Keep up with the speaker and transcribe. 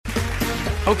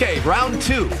Okay, round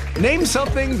 2. Name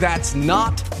something that's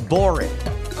not boring.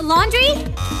 A laundry?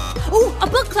 Ooh, a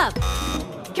book club.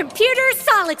 Computer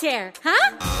solitaire,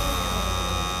 huh?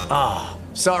 Ah,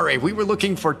 sorry, we were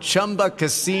looking for Chumba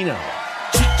Casino.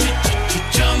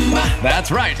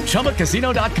 That's right,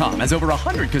 ChumbaCasino.com has over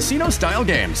 100 casino-style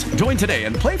games. Join today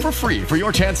and play for free for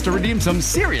your chance to redeem some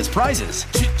serious prizes.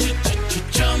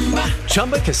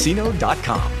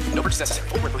 ChumbaCasino.com. No purchase necessary.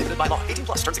 Void where prohibited by law. 18+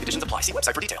 terms and conditions apply. See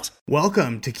website for details.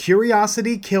 Welcome to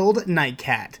Curiosity Killed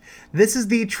Nightcat. This is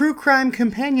the true crime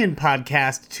companion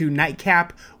podcast to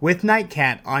Nightcap with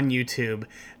Nightcat on YouTube.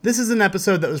 This is an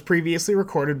episode that was previously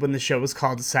recorded when the show was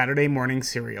called Saturday Morning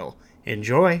Serial.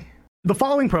 Enjoy. The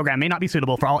following program may not be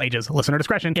suitable for all ages. Listener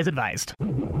discretion is advised.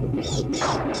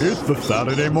 It's the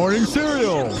Saturday Morning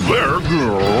Serial. They're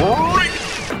great.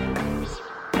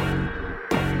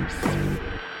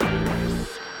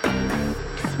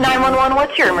 911,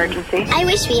 what's your emergency? I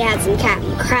wish we had some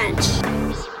Captain Crunch.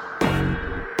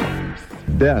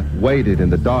 Death waited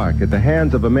in the dark at the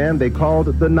hands of a man they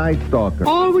called the Night Stalker.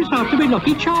 Always have to be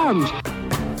Lucky Charms.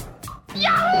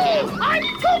 Yahoo! I'm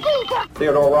cuckoo!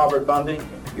 Theodore Robert Bundy,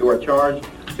 you are charged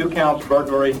 2 counts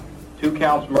burglary, 2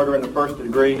 counts murder in the first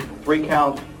degree, 3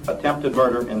 counts attempted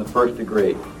murder in the first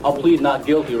degree. I'll plead not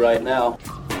guilty right now.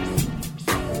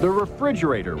 The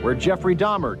refrigerator where Jeffrey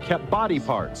Dahmer kept body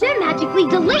parts. They're magically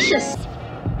delicious.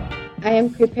 I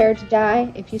am prepared to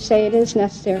die if you say it is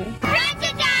necessary.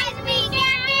 Recognize me,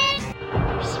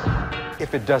 Darren!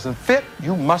 If it doesn't fit,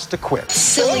 you must acquit.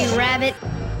 Silly rabbit.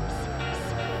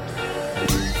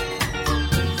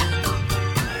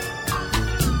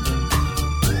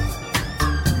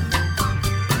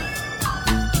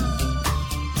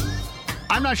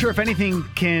 I'm not sure if anything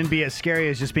can be as scary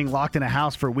as just being locked in a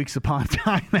house for weeks upon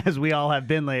time as we all have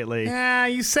been lately. Yeah,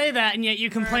 you say that, and yet you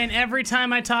complain every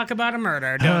time I talk about a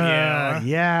murder, don't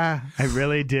you? Yeah, I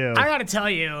really do. I gotta tell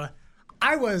you,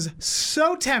 I was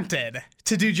so tempted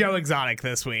to do Joe Exotic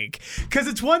this week, because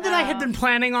it's one that I had been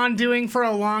planning on doing for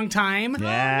a long time.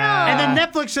 Yeah. And then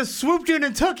Netflix just swooped in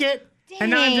and took it. And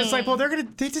now I'm just like, well, they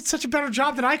did such a better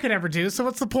job than I could ever do, so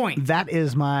what's the point? That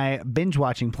is my binge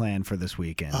watching plan for this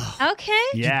weekend. Okay.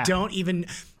 Yeah. You don't even...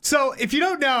 So, if you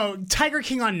don't know, Tiger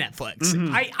King on Netflix.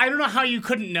 Mm-hmm. I don't know how you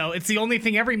couldn't know. It's the only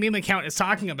thing every meme account is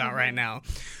talking about right now.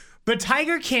 But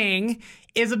Tiger King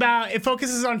is about... It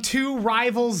focuses on 2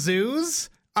 rival zoos.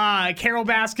 Carole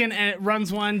Baskin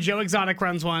runs one. Joe Exotic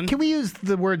runs one. Can we use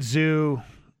the word zoo...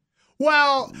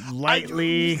 Well,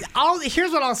 lightly.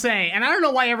 Here's what I'll say, and I don't know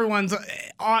why everyone's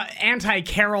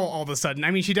anti-Carol all of a sudden.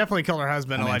 I mean, she definitely killed her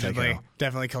husband, allegedly. Anti-Carol.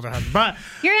 Definitely killed her husband. But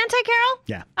You're anti-Carol?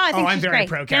 Yeah. Oh, I think I'm she's very great.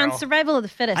 pro-Carol. Down survival of the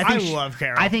fittest. I love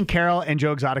Carol. I think Carol and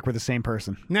Joe Exotic were the same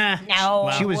person. Nah.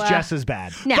 No. She was just as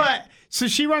bad. No. But so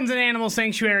she runs an animal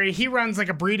sanctuary. He runs like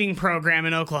a breeding program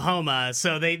in Oklahoma.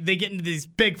 So they get into these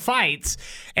big fights,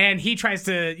 and he tries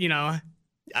to,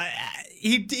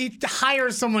 he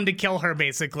hires someone to kill her,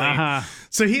 basically. Uh-huh.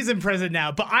 So he's in prison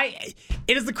now. But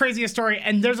it is the craziest story.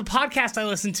 And there's a podcast I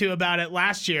listened to about it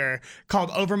last year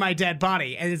called Over My Dead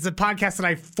Body. And it's a podcast that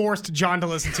I forced John to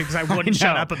listen to because I wouldn't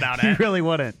shut up about it. He really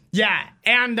wouldn't. Yeah.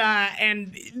 And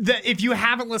if you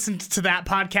haven't listened to that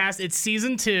podcast, it's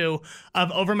season 2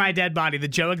 of Over My Dead Body, the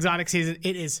Joe Exotic season.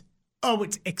 It's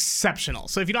exceptional.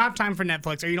 So if you don't have time for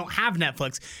Netflix or you don't have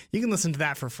Netflix, you can listen to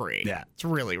that for free. Yeah. It's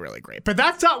really, really great. But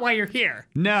that's not why you're here.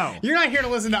 No. You're not here to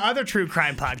listen to other true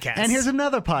crime podcasts. And here's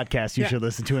another podcast you should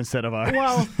listen to instead of ours.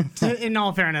 Well, in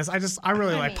all fairness, I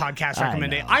really like podcast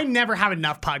recommendations. I never have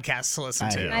enough podcasts to listen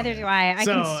to. Neither do I. I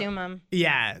consume them.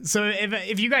 Yeah. So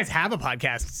if you guys have a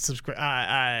podcast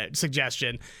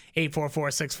suggestion,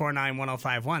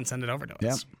 844-649-1051, send it over to us.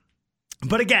 Yep.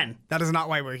 But again, that is not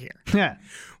why we're here. Yeah.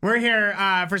 We're here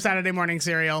for Saturday Morning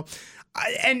Serial.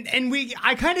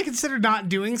 I kind of considered not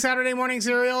doing Saturday Morning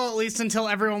Serial, at least until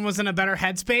everyone was in a better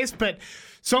headspace. But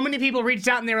so many people reached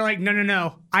out and they were like,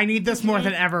 no, I need this more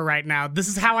than ever right now. This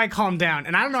is how I calm down.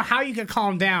 And I don't know how you could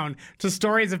calm down to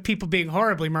stories of people being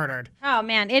horribly murdered. Oh,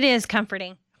 man, it is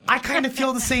comforting. I kind of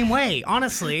feel the same way,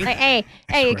 honestly. Hey,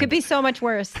 it could be so much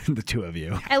worse. The two of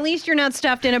you. At least you're not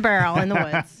stuffed in a barrel in the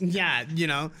woods.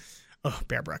 Yeah, Oh,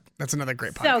 Bear Brook. That's another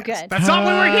great podcast. So good. That's not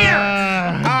why we're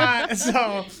here.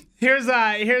 So here's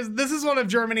this is one of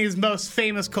Germany's most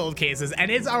famous cold cases,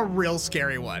 and it's a real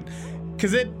scary one,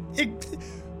 because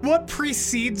what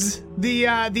precedes the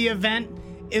event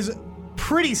is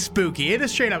pretty spooky. It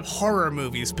is straight up horror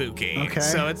movie spooky. Okay.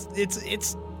 So it's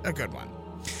a good one.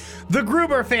 The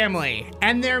Gruber family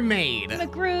and their maid.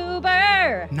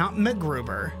 MacGruber. Not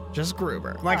MacGruber, just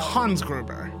Gruber, like Hans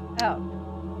Gruber. Oh.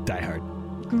 Die Hard.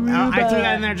 Gruber. I threw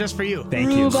that in there just for you.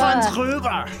 Thank you. Hans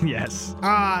Gruber. Yes.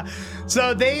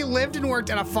 So they lived and worked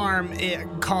at a farm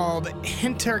called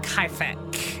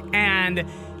Hinterkaifeck. And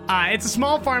it's a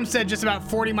small farmstead just about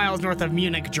 40 miles north of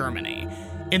Munich, Germany,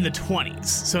 in the 20s.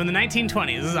 So in the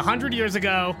 1920s, this is 100 years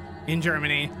ago in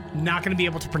Germany. Not going to be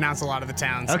able to pronounce a lot of the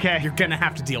towns. Okay. You're going to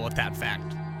have to deal with that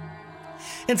fact.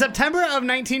 In September of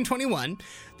 1921,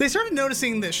 they started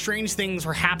noticing that strange things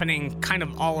were happening kind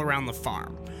of all around the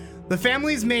farm. The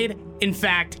family's maid, in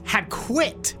fact, had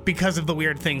quit because of the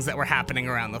weird things that were happening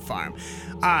around the farm.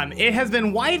 It has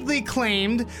been widely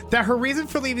claimed that her reason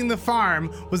for leaving the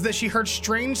farm was that she heard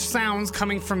strange sounds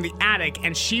coming from the attic,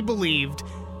 and she believed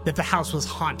that the house was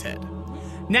haunted.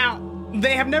 Now,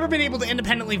 they have never been able to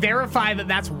independently verify that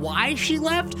that's why she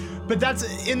left, but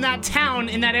that's in that town,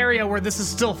 in that area where this is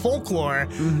still folklore.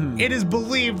 It is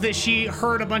believed that she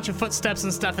heard a bunch of footsteps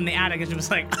and stuff in the attic, and she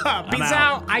was like, peace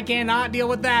out. I cannot deal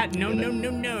with that. No.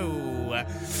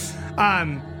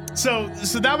 So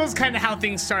that was kind of how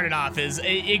things started off.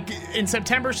 In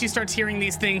September, she starts hearing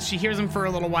these things. She hears them for a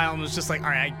little while and was just like, all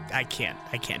right, I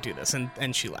can't do this.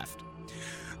 And she left.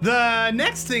 The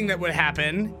next thing that would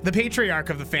happen, the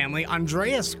patriarch of the family,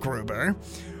 Andreas Gruber,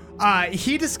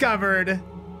 he discovered,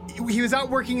 he was out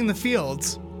working in the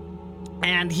fields,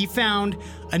 and he found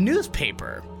a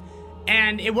newspaper.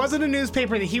 And it wasn't a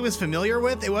newspaper that he was familiar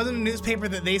with. It wasn't a newspaper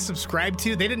that they subscribed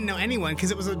to. They didn't know anyone because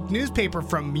it was a newspaper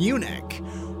from Munich,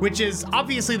 which is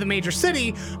obviously the major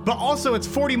city, but also it's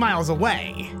 40 miles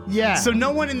away. Yeah. So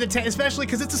no one in the town, especially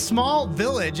because it's a small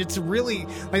village, it's really,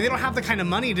 like, they don't have the kind of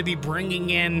money to be bringing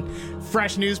in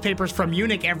fresh newspapers from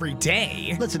Munich every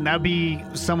day. Listen, that'd be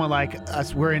someone like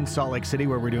us. We're in Salt Lake City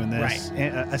where we're doing this.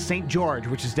 Right. A St. George,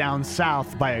 which is down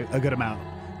south by a good amount,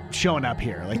 showing up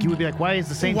here. Like, you would be like, why is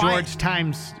the St. George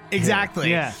Times exactly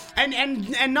here? Yeah.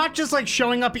 And not just like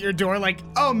showing up at your door like,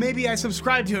 oh, maybe I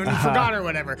subscribed to it and forgot or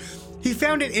whatever. He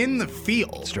found it in the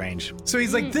field. Strange. So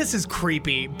he's like, this is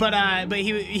creepy. But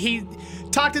he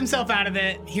talked himself out of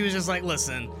it. He was just like,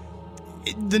 listen,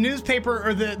 the newspaper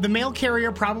or the mail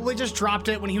carrier probably just dropped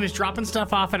it when he was dropping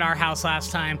stuff off at our house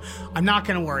last time. I'm not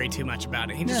going to worry too much about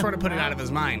it. He just sort of put it out of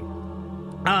his mind.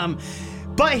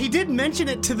 But he did mention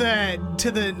it to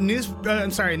the news. I'm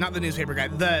sorry, not the newspaper guy.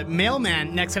 The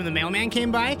mailman. Next time the mailman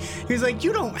came by, he was like,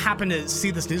 "You don't happen to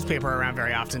see this newspaper around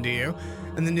very often, do you?"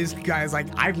 And the news guy is like,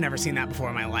 "I've never seen that before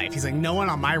in my life." He's like, "No one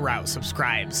on my route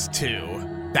subscribes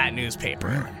to that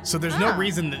newspaper, so there's no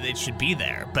reason that it should be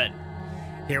there." But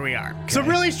here we are. Okay. So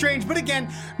really strange, but again,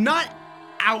 not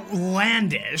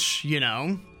outlandish, you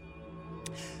know.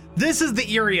 This is the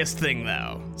eeriest thing,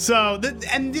 though. So,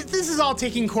 this is all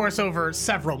taking course over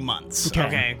several months,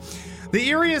 okay? The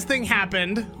eeriest thing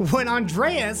happened when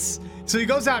Andreas, so he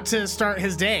goes out to start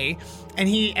his day, and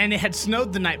it had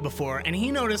snowed the night before, and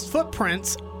he noticed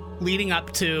footprints leading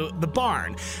up to the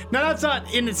barn. Now, that's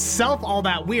not in itself all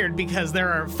that weird, because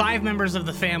there are 5 members of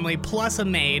the family plus a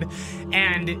maid,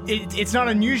 and it's not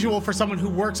unusual for someone who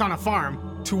works on a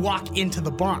farm to walk into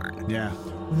the barn. Yeah.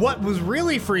 What was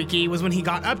really freaky was when he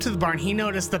got up to the barn, he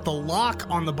noticed that the lock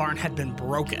on the barn had been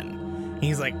broken.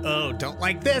 He's like, oh, don't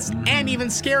like this. And even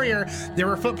scarier, there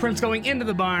were footprints going into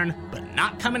the barn, but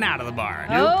not coming out of the barn.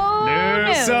 Oh,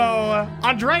 no. So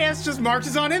Andreas just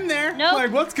marches on in there. Nope.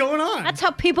 Like, what's going on? That's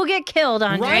how people get killed,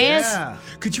 Andreas. Right? Yeah.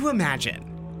 Could you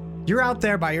imagine? You're out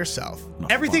there by yourself.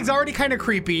 Everything's already kind of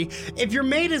creepy. If your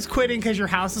maid is quitting because your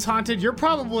house is haunted, you're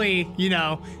probably, it's in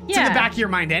the back of your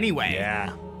mind anyway.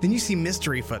 Yeah. Then you see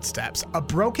mystery footsteps, a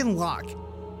broken lock.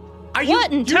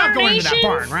 What in You're not going into that tarnations?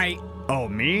 barn, right? Oh,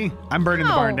 me? I'm burning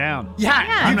the barn down. Yeah.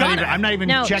 I'm not even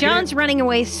No, checking John's it. running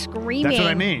away screaming. That's what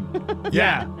I mean.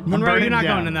 Yeah. Monroe, you're not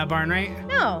down. going in that barn, right?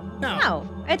 No.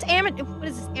 It's what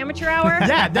is this, amateur hour?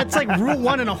 Yeah, that's like rule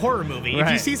 1 in a horror movie. If you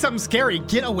Right. see something scary,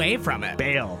 get away from it.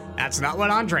 Bail. That's not what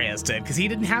Andreas did, because he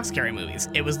didn't have scary movies.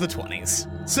 It was the 20s.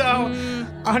 So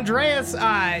Andreas,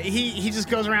 he just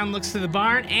goes around, looks to the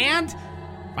barn, and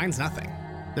finds nothing.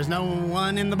 There's no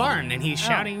one in the barn, and he's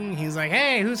shouting. He's like,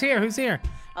 hey, who's here? Who's here?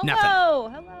 Hello.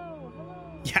 Nothing. Hello.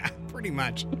 Yeah, pretty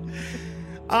much.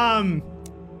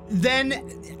 Then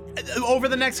over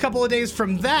the next couple of days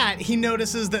from that, he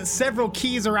notices that several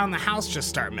keys around the house just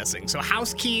start missing. So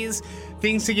house keys,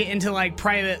 things to get into like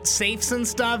private safes and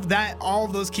stuff, that all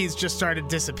of those keys just started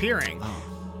disappearing.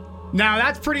 Now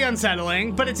that's pretty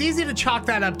unsettling, but it's easy to chalk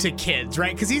that up to kids,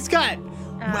 right? Because he's got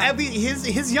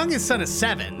His youngest son is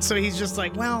 7, so he's just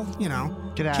like, well,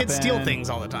 kids steal things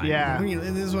all the time. Yeah. I mean,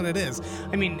 it is what it is.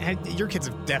 I mean, your kids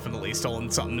have definitely stolen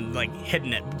something and like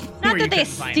hidden it. Not that they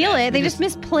steal it, they just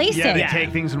misplace it. Yeah, they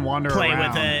take things and wander play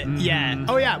around. with it. Yeah.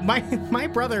 Oh yeah, my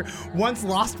brother once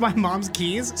lost my mom's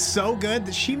keys so good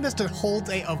that she missed a whole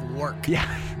day of work.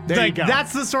 Yeah. There you go.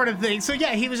 That's the sort of thing. So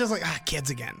yeah, he was just like,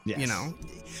 kids again. Yes.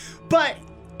 But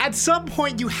at some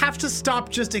point, you have to stop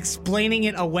just explaining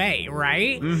it away,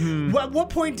 right? Mm-hmm. At what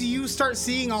point do you start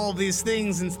seeing all of these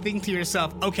things and think to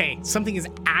yourself, okay, something is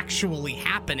actually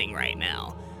happening right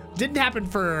now? Didn't happen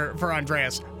for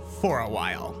Andreas for a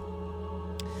while.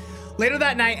 Later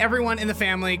that night, everyone in the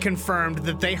family confirmed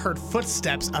that they heard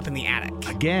footsteps up in the attic.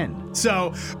 Again.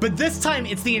 So, but this time,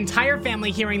 it's the entire family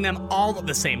hearing them all at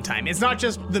the same time. It's not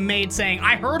just the maid saying,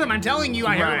 I heard him, I'm telling you,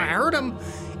 I heard him.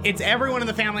 It's everyone in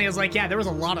the family is like, yeah, there was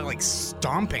a lot of like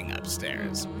stomping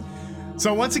upstairs.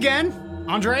 So once again,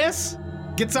 Andreas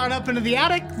gets on up into the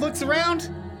attic, looks around,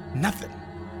 nothing.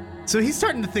 So he's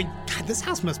starting to think, God, this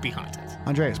house must be haunted.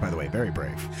 Andreas, by the way, very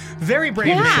brave. Very brave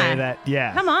Yeah. to say that.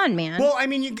 Yeah. Come on, man. Well, I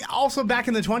mean, also back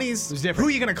in the 20s, who are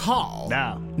you going to call?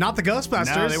 No. Not the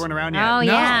Ghostbusters. No, they weren't around yet. Oh,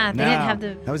 yeah. No. They didn't have the...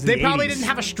 That was They the probably 80s. didn't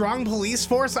have a strong police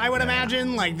force, I would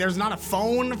imagine. Like, there's not a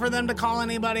phone for them to call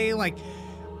anybody. Like,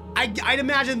 I'd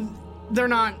imagine they're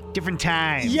not... Different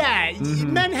time. Yeah,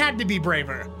 men had to be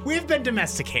braver. We've been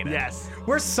domesticated. Yes.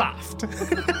 We're soft.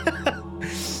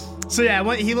 So yeah,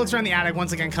 when he looks around the attic,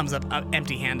 once again comes up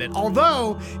empty-handed.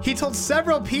 Although, he told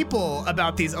several people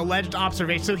about these alleged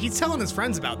observations, so he's telling his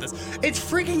friends about this. It's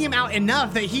freaking him out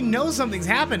enough that he knows something's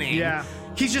happening. Yeah.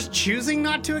 He's just choosing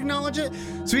not to acknowledge it.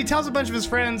 So he tells a bunch of his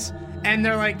friends, and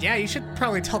they're like, yeah, you should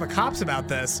probably tell the cops about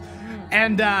this.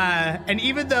 And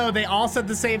even though they all said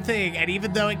the same thing, and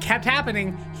even though it kept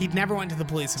happening, he never went to the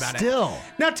police about it. Still.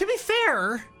 Now, to be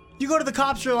fair, you go to the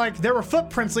cops, you're like, there were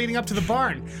footprints leading up to the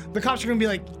barn. The cops are going to be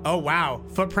like, oh, wow,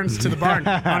 footprints to the barn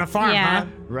on a farm, Yeah. huh?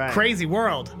 Right. Crazy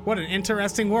world. What an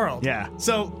interesting world. Yeah.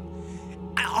 So,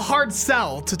 a hard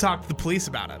sell to talk to the police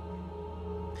about it.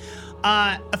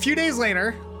 A few days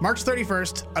later, March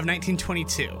 31st of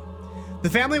 1922, the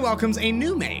family welcomes a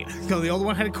new maid. So the old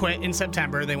one had quit in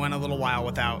September. They went a little while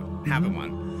without having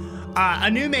one. A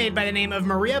new maid by the name of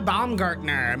Maria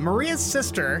Baumgartner. Maria's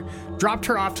sister dropped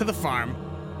her off to the farm,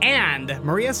 and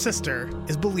Maria's sister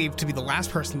is believed to be the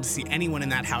last person to see anyone in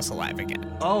that house alive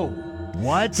again. Oh,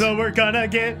 what? So we're gonna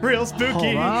get real spooky.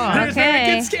 Hold on. Here's where it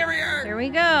Okay. gets scarier. Here we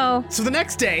go. So the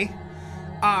next day,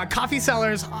 coffee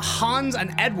sellers Hans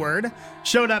and Edward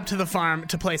showed up to the farm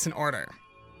to place an order.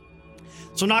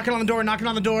 So knocking on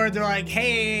the door, they're like,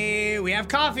 hey, we have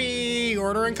coffee. You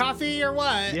ordering coffee or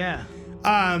what? Yeah.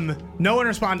 No one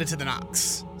responded to the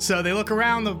knocks. So they look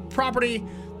around the property.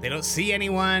 They don't see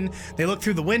anyone. They look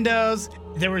through the windows.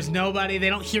 There was nobody. They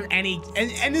don't hear any.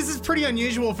 And this is pretty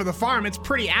unusual for the farm. It's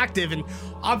pretty active. And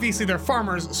obviously they're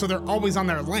farmers, so they're always on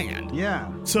their land. Yeah.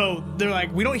 So they're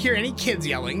like, we don't hear any kids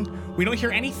yelling. We don't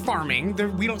hear any farming.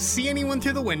 We don't see anyone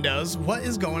through the windows. What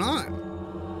is going on?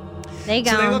 They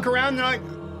go. So they look around and they're like,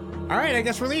 all right, I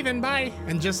guess we're leaving. Bye.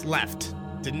 And just left.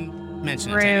 Didn't mention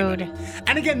it to Rude. anybody.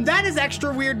 And again, that is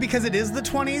extra weird because it is the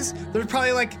 20s. There's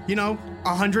probably like,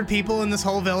 100 people in this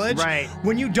whole village. Right.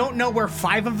 When you don't know where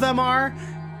 5 of them are,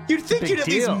 you'd think Big you'd at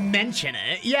deal. least mention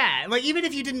it. Yeah. Like even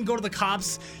if you didn't go to the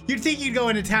cops, you'd think you'd go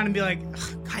into town and be like,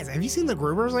 guys, have you seen the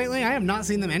Grubers lately? I have not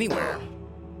seen them anywhere.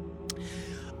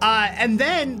 And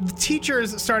then the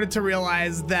teachers started to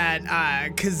realize that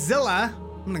Kazilla,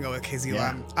 I'm gonna go with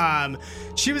Kazilla. Yeah.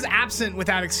 She was absent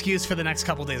without excuse for the next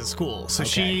couple days of school, so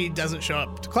she doesn't show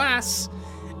up to class,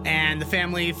 and the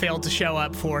family failed to show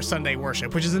up for Sunday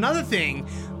worship, which is another thing.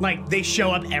 Like they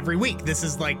show up every week. This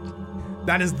is like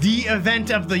that is the event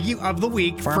of the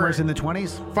week. Farmers in the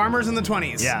 20s? Farmers in the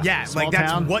 20s. Yeah. Small Like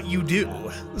that's town. what you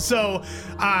do. So,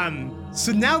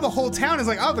 so now the whole town is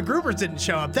like, oh, the Grubers didn't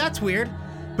show up. That's weird.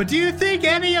 But do you think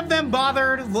any of them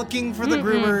bothered looking for the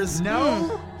Grubers?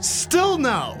 No. Still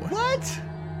no. What?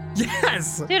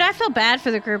 Yes. Dude, I feel bad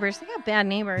for the Grubers. They got bad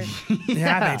neighbors.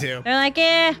 Yeah, they do. They're like,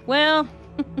 well,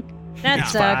 that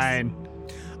sucks. Fine.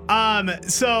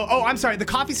 I'm sorry. The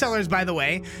coffee sellers, by the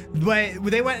way, but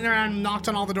they went around, knocked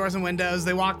on all the doors and windows.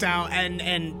 They walked out,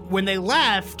 and when they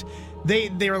left,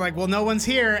 they were like, well, no one's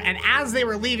here. And as they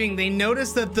were leaving, they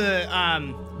noticed that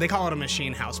they call it a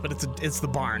machine house, but it's the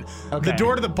barn. Okay. The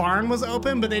door to the barn was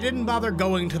open, but they didn't bother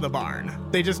going to the barn.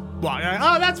 They just walked.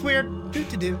 Oh, that's weird.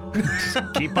 Do.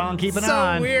 Keep on keeping So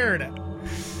on. weird.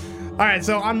 All right,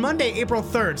 so on Monday, April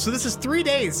 3rd, so this is 3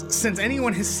 days since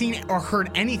anyone has seen or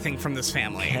heard anything from this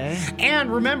family. Okay.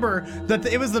 And remember that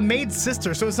it was the maid's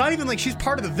sister, so it's not even like she's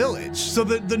part of the village. So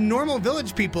the normal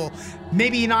village people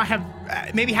maybe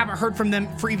haven't heard from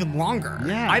them for even longer.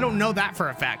 Yeah. I don't know that for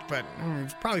a fact, but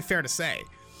it's probably fair to say.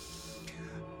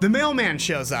 The mailman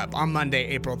shows up on Monday,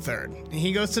 April 3rd.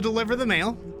 He goes to deliver the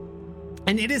mail.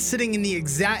 And it is sitting in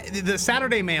the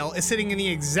Saturday mail is sitting in the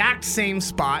exact same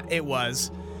spot it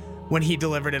was when he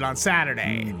delivered it on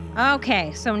Saturday.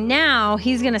 Okay, so now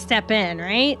he's going to step in,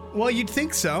 right? Well, you'd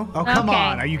think so. Oh, come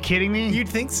on. Are you kidding me? You'd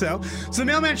think so. So the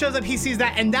mailman shows up, he sees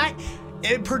that, and that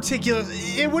in particular,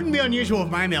 it wouldn't be unusual if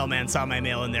my mailman saw my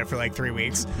mail in there for like 3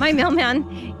 weeks. My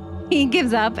mailman, he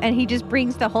gives up and he just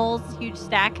brings the whole huge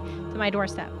stack to my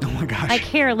doorstep. Oh my gosh. Like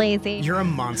hair lazy. You're a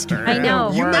monster. I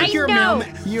know. You make your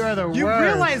mailman. You are the worst. You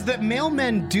realize that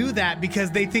mailmen do that because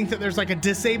they think that there's like a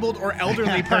disabled or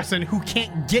elderly person who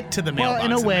can't get to the mailbox.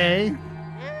 Well, in a way.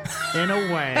 In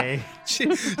a way.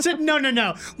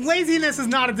 No. Laziness is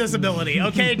not a disability,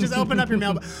 okay? Just open up your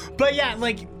mailbox. But yeah,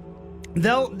 like,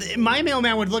 my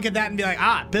mailman would look at that and be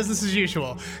like, business as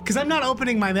usual. Because I'm not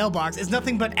opening my mailbox. It's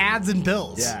nothing but ads and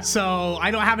bills. Yeah. So I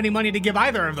don't have any money to give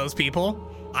either of those people.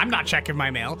 I'm not checking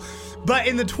my mail. But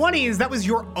in the 20s, that was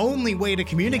your only way to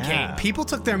communicate. Yeah. People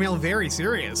took their mail very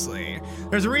seriously.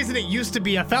 There's a reason it used to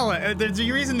be a felony. There's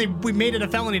a reason we made it a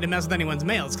felony to mess with anyone's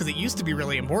mail. It's because it used to be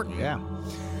really important.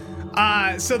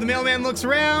 Yeah. So the mailman looks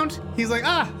around. He's like,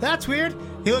 that's weird.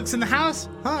 He looks in the house.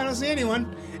 I don't see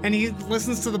anyone. And he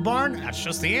listens to the barn. That's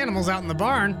just the animals out in the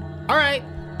barn. All right.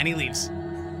 And he leaves.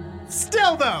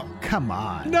 Still, though. Come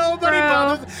on. Nobody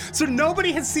bothers. So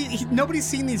nobody's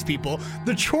seen these people.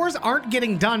 The chores aren't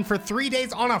getting done for 3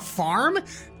 days on a farm.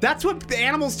 That's what the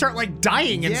animals start like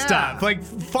dying and stuff. Like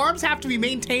farms have to be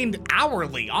maintained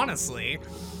hourly, honestly.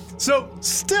 So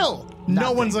still,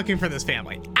 no one's looking for this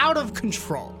family. Out of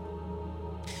control.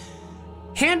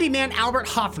 Handyman Albert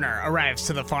Hoffner arrives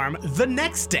to the farm the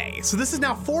next day. So this is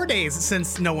now 4 days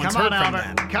since no one's heard from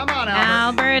them. Come on,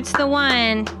 Albert. Albert's the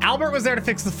one. Albert was there to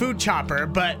fix the food chopper,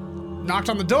 but knocked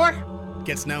on the door,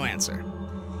 gets no answer.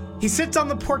 He sits on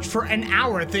the porch for an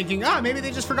hour thinking, maybe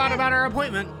they just forgot about our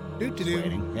appointment.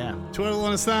 Waiting, yeah.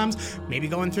 Twiddling his thumbs, maybe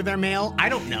going through their mail. I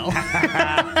don't know.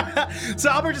 So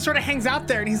Albert just sort of hangs out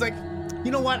there and he's like, you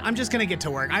know what? I'm just going to get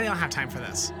to work. I don't have time for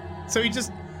this. So he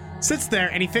just sits there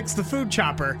and he fixed the food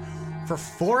chopper for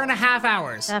 4.5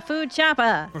 hours. The food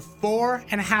chopper. For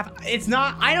 4.5. It's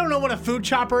not, I don't know what a food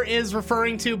chopper is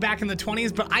referring to back in the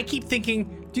 20s, but I keep thinking,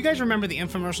 do you guys remember the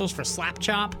infomercials for Slap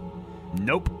Chop?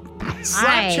 Nope.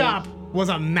 Slap Chop was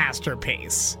a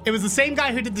masterpiece. It was the same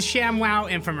guy who did the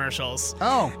ShamWow infomercials.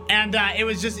 Oh. And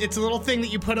it's a little thing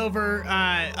that you put over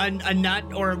a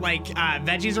nut or like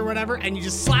veggies or whatever, and you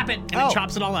just slap it and it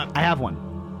chops it all up. I have one.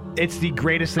 It's the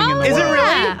greatest thing in the world. Is it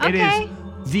really? It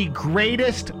is the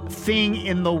greatest thing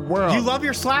in the world. You love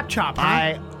your Slap Chop, huh?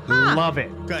 I love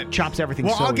it. Good. Chops everything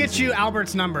Well, so I'll get easy. you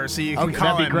Albert's number so you can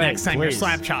call that'd be him great, next time your please.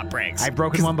 Slap Chop breaks. I've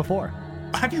broken one before.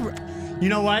 Have you? You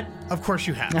know what? Of course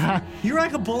you have. You're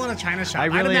like a bull in a china shop. I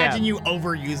really I'd imagine am. you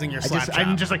overusing your Slap Chop.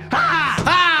 I'm just like,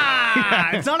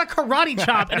 It's not a karate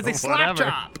chop. It is a Slap Whatever.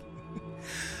 Chop.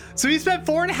 So he spent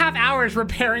 4.5 hours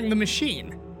repairing the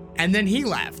machine. And then he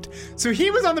left. So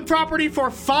he was on the property for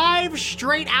 5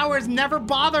 straight hours, never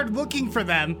bothered looking for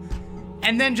them,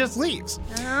 and then just leaves.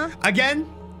 Again,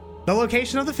 the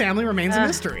location of the family remains a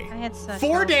mystery. I had such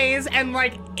 4 hope. days and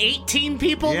like 18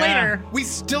 people later, we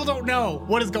still don't know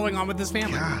what is going on with this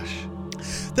family. Gosh.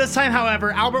 This time,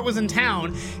 however, Albert was in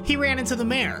town. He ran into the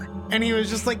mayor, and he was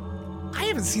just like,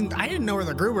 I didn't know where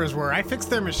the Grubers were. I fixed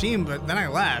their machine, but then I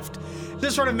left.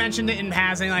 Just sort of mentioned it in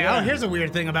passing, like, here's a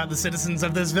weird thing about the citizens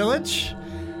of this village.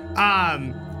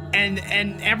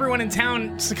 And everyone in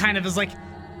town kind of is like,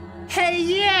 hey,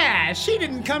 yeah, she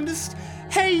didn't come to,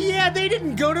 hey, yeah, they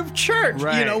didn't go to church.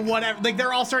 Right. You know, whatever. Like,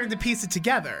 they're all starting to piece it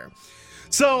together.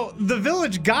 So the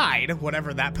village guide,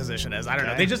 whatever that position is, I don't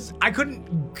know. I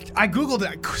Googled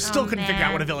it. I still couldn't figure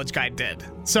out what a village guide did.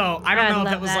 So I don't know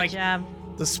if it was like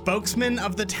the spokesman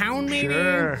of the town, maybe.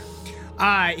 Sure.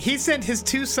 He sent his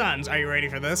 2 sons. Are you ready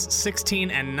for this?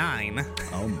 16 and 9.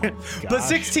 Oh my gosh. But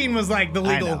 16 was like the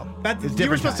legal. You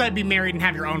were supposed to be married and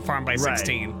have your own farm by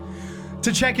 16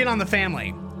 to check in on the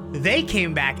family. They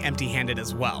came back empty-handed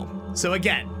as well. So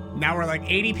again, now we're like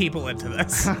 80 people into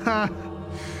this.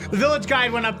 The village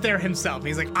guide went up there himself.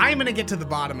 He's like, I'm going to get to the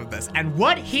bottom of this. And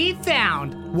what he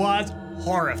found was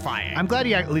horrifying. I'm gled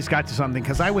you at least got to something,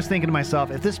 because I was thinking to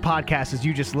myself, if this podcast is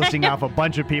you just listing off a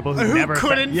bunch of people who never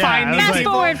couldn't find these Fast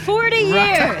people. forward 40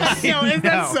 years. Isn't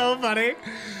that so funny?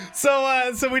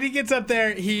 So when he gets up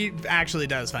there, he actually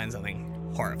does find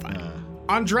something horrifying.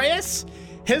 Andreas,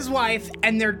 his wife,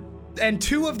 and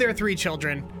 2 of their 3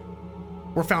 children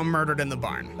were found murdered in the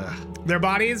barn. Their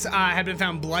bodies had been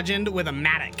found bludgeoned with a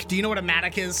mattock. Do you know what a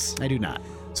mattock is? I do not.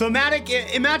 So a mattock,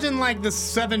 imagine like the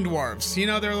 7 dwarves. You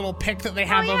know their little pick that they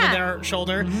have over their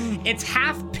shoulder? It's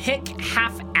half pick,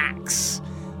 half axe.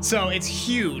 So it's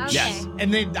huge. Okay. Yes.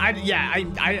 And then,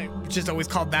 I just always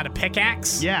called that a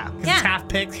pickaxe. Yeah. 'Cause it's half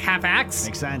pick, half axe.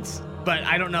 Makes sense. But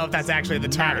I don't know if that's actually the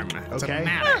term. It's Okay. a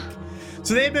mattock.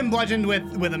 So they had been bludgeoned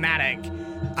with a mattock.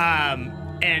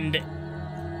 And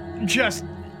just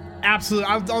absolutely,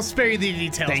 I'll spare you the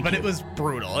details, but it was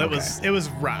brutal. It was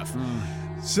rough.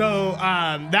 So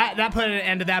that put an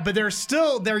end to that. But there's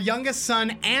still their youngest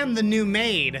son and the new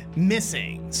maid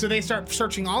missing. So they start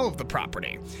searching all of the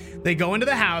property. They go into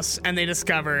the house and they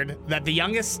discovered that the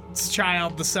youngest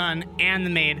child, the son, and the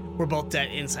maid were both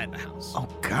dead inside the house. Oh,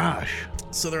 gosh.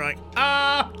 So they're like,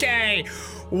 okay,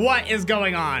 what is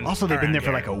going on? Also, they've been there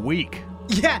for here? like a week.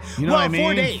 Yeah, You know well, what I mean?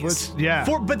 4 days. Yeah.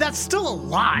 But that's still a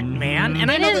lot, man. And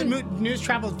I know that news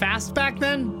traveled fast back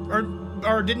then,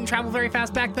 or didn't travel very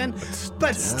fast back then.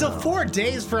 But still 4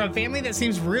 days for a family that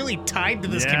seems really tied to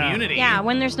this community. Yeah,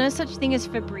 when there's no such thing as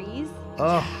Febreze.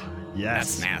 Oh,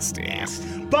 yes. That's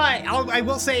nasty. But I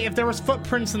will say, if there was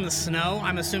footprints in the snow,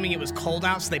 I'm assuming it was cold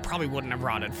out, so they probably wouldn't have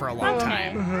rotted for a long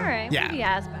time. All right. Yeah. Maybe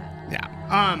as bad.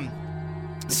 Yeah.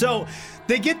 So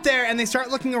they get there and they start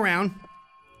looking around.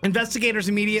 Investigators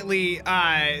immediately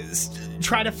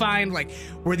try to find, like,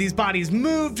 were these bodies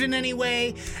moved in any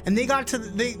way? And they got to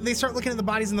they start looking at the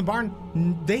bodies in the barn.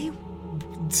 They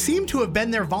seem to have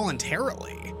been there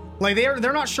voluntarily. Like,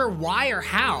 they're not sure why or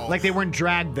how. Like they weren't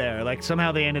dragged there. Like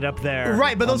somehow they ended up there.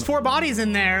 Right, but those 4 bodies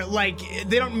in there, like,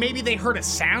 maybe they heard a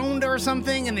sound or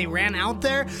something and they ran out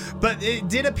there. But it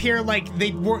did appear like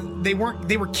they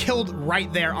were killed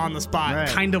right there on the spot,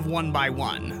 kind of one by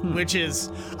one. Which is,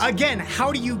 again,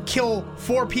 how do you kill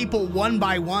 4 people one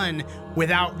by one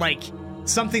without, like,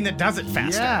 something that does it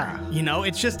faster? Yeah. You know,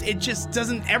 it just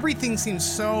doesn't, everything seems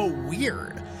so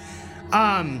weird.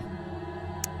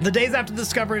 The days after the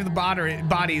discovery of the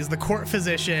bodies, the court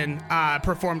physician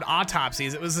performed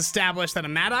autopsies. It was established that a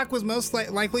mattock was most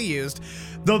likely used,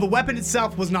 though the weapon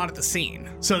itself was not at the scene.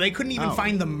 So they couldn't even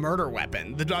find the murder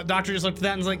weapon. The doctor just looked at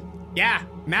that and was like, yeah,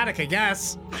 mattock, I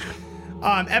guess.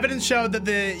 Evidence showed that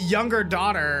the younger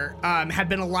daughter had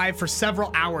been alive for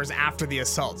several hours after the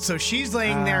assault. So she's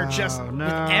laying there just with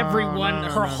everyone,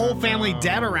 her whole family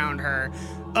dead around her.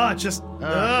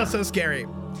 So scary.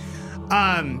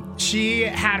 She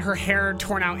had her hair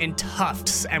torn out in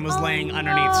tufts and was laying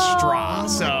underneath straw.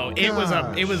 So it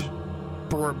was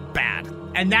bad.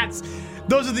 And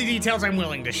those are the details I'm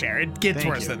willing to share. It gets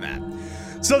worse than that.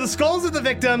 So the skulls of the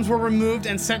victims were removed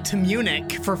and sent to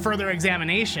Munich for further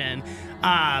examination,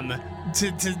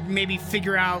 to maybe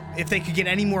figure out if they could get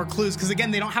any more clues. Because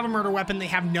again, they don't have a murder weapon. They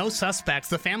have no suspects.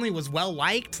 The family was well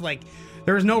liked. Like,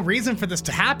 there was no reason for this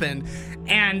to happen,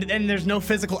 and there's no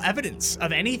physical evidence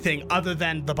of anything other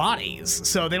than the bodies.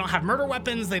 So they don't have murder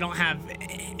weapons, they don't have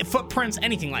footprints,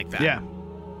 anything like that. Yeah.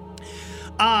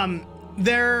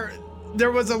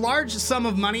 There was a large sum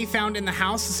of money found in the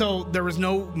house, so there was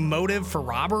no motive for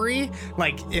robbery.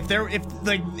 Like,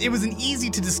 it was an easy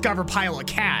to discover pile of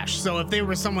cash. So if there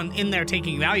was someone in there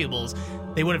taking valuables,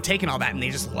 they would have taken all that and they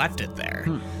just left it there.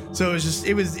 So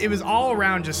it was all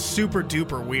around just super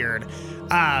duper weird.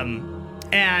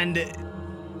 And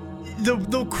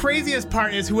the craziest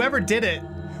part is whoever did it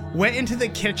went into the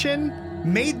kitchen,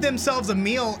 made themselves a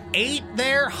meal, ate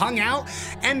there, hung out,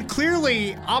 and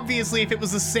clearly, obviously, if it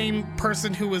was the same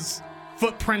person who was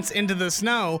footprints into the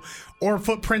snow or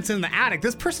footprints in the attic,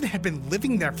 this person had been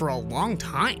living there for a long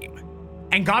time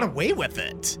and got away with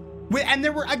it. And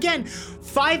there were, again,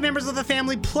 5 members of the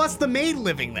family plus the maid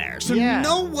living there. So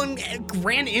no one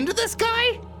ran into this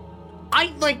guy?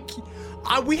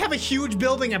 We have a huge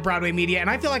building at Broadway Media, and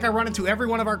I feel like I run into every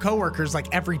one of our coworkers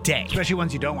like every day. Especially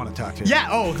ones you don't want to talk to.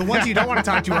 Yeah, the ones you don't want to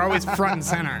talk to are always front and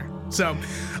center. So,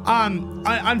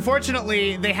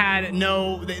 unfortunately, they had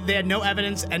no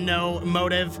evidence and no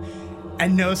motive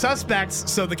and no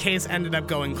suspects, so the case ended up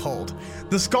going cold.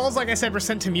 The skulls, like I said, were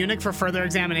sent to Munich for further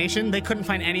examination. They couldn't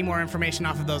find any more information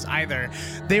off of those either.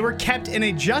 They were kept in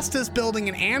a justice building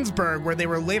in Ansburg, where they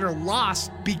were later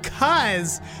lost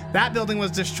because that building was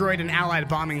destroyed in Allied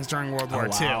bombings during World War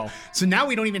II. So now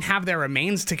we don't even have their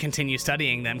remains to continue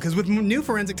studying them, because with new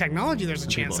forensic technology, there's a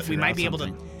chance that we might be able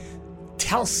to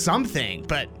tell something.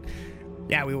 But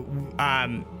yeah,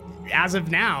 as of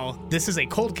now, this is a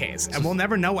cold case, and we'll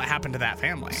never know what happened to that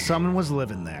family. Someone was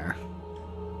living there.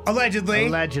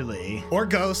 Allegedly. Or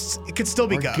ghosts. It could still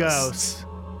be ghosts.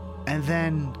 And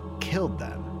then killed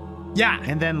them. Yeah.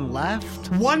 And then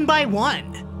left? One by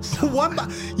one.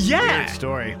 Yeah. Weird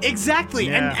story. Exactly.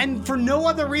 Yeah. And for no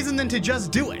other reason than to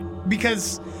just do it.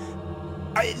 Because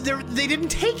they didn't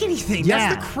take anything. Yeah.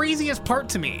 That's the craziest part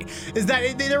to me, is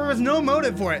that there was no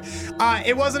motive for it.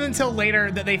 It wasn't until later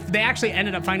that they actually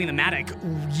ended up finding the Matic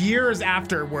years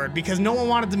afterward, because no one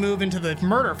wanted to move into the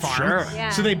murder farm. Sure. Yeah.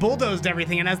 So they bulldozed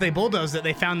everything, and as they bulldozed it,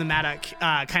 they found the Matic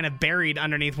kind of buried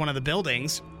underneath one of the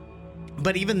buildings.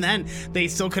 But even then, they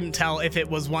still couldn't tell if it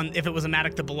was a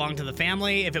Matic that belonged to the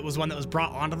family, if it was one that was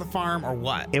brought onto the farm, or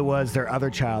what. It was their other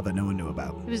child that no one knew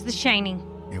about. It was The Shining.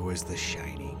 It was The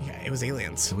Shining. Yeah, it was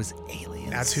aliens. It was aliens.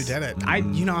 That's who did it.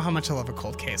 You know how much I love a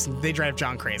cold case. They drive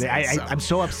John crazy. I'm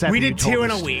so upset. We that did you told 2 in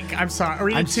this. a week. I'm sorry. Or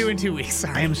we did 2 in 2 weeks.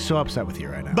 Sorry. I am so upset with you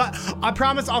right now. But I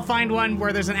promise I'll find one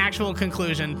where there's an actual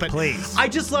conclusion. But please. I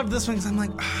just loved this one because I'm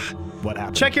like, what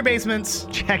happened? Check your basements.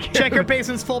 Check your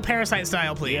basements full Parasite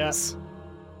style, please. Yes.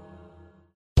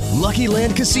 Lucky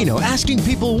Land Casino, asking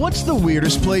people, what's the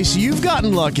weirdest place you've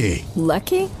gotten lucky?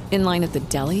 Lucky? In line at the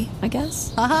deli, I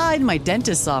guess? Aha, in my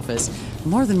dentist's office.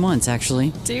 More than once,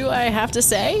 actually. Do I have to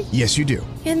say? Yes, you do.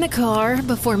 In the car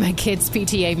before my kids'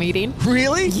 PTA meeting.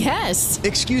 Really? Yes.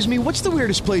 Excuse me, what's the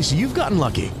weirdest place you've gotten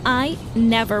lucky? I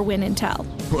never win and tell.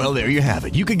 Well, there you have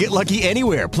it. You can get lucky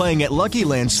anywhere, playing at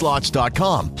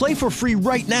LuckyLandSlots.com. Play for free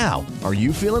right now. Are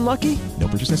you feeling lucky? No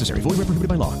purchase necessary. Void where prohibited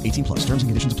by law. 18+. Terms and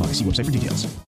conditions apply. See website for details.